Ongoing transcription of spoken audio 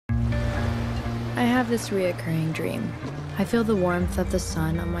I have this reoccurring dream. I feel the warmth of the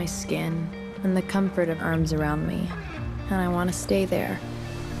sun on my skin and the comfort of arms around me, and I want to stay there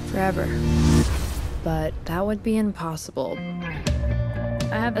forever. But that would be impossible.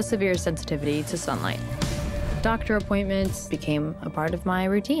 I have a severe sensitivity to sunlight. Doctor appointments became a part of my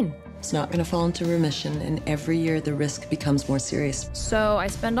routine. It's not going to fall into remission, and every year the risk becomes more serious. So I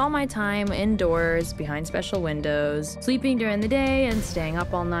spend all my time indoors, behind special windows, sleeping during the day and staying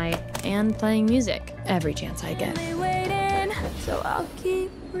up all night, and playing music every chance I get. So I'll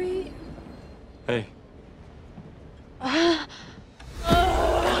keep Hey.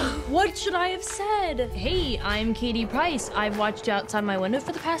 What should I have said? Hey, I'm Katie Price. I've watched you outside my window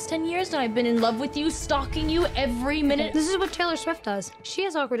for the past 10 years, and I've been in love with you, stalking you every minute. This is what Taylor Swift does. She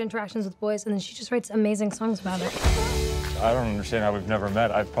has awkward interactions with boys, and then she just writes amazing songs about it. I don't understand how we've never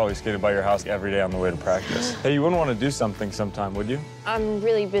met. I've probably skated by your house every day on the way to practice. Hey, you wouldn't want to do something sometime, would you? I'm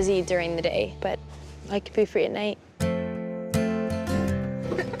really busy during the day, but I could be free at night.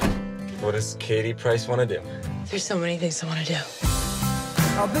 What does Katie Price want to do? There's so many things I want to do.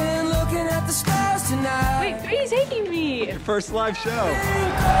 I've been looking at the stars tonight. Wait, where are you taking me? Your first live show.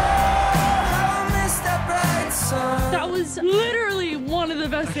 That was literally one of the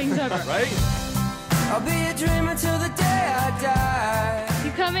best things ever. Right? I'll be a dreamer till the day I die.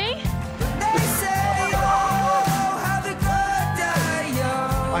 You coming? They say, oh, how the good die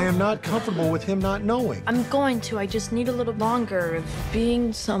young. I am not comfortable with him not knowing. I'm going to. I just need a little longer of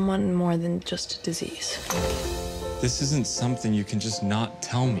being someone more than just a disease. This isn't something you can just not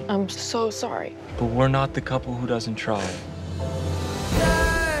tell me. I'm so sorry. But we're not the couple who doesn't try.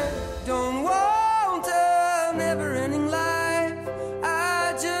 I don't want a never-ending life.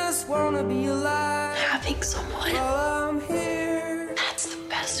 I just want to be alive. Having someone, While I'm here. that's the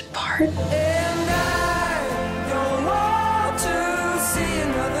best part. And I don't want to see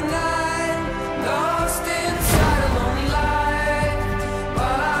another night lost inside a lonely life.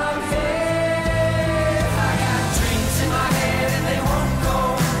 While I'm here, I got dreams in my head and they won't go.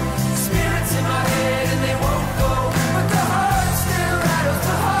 Spirits in my head and they won't go. But the heart still rattles,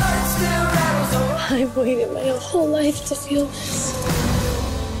 the heart still rattles. Oh, I've waited my whole life to feel this.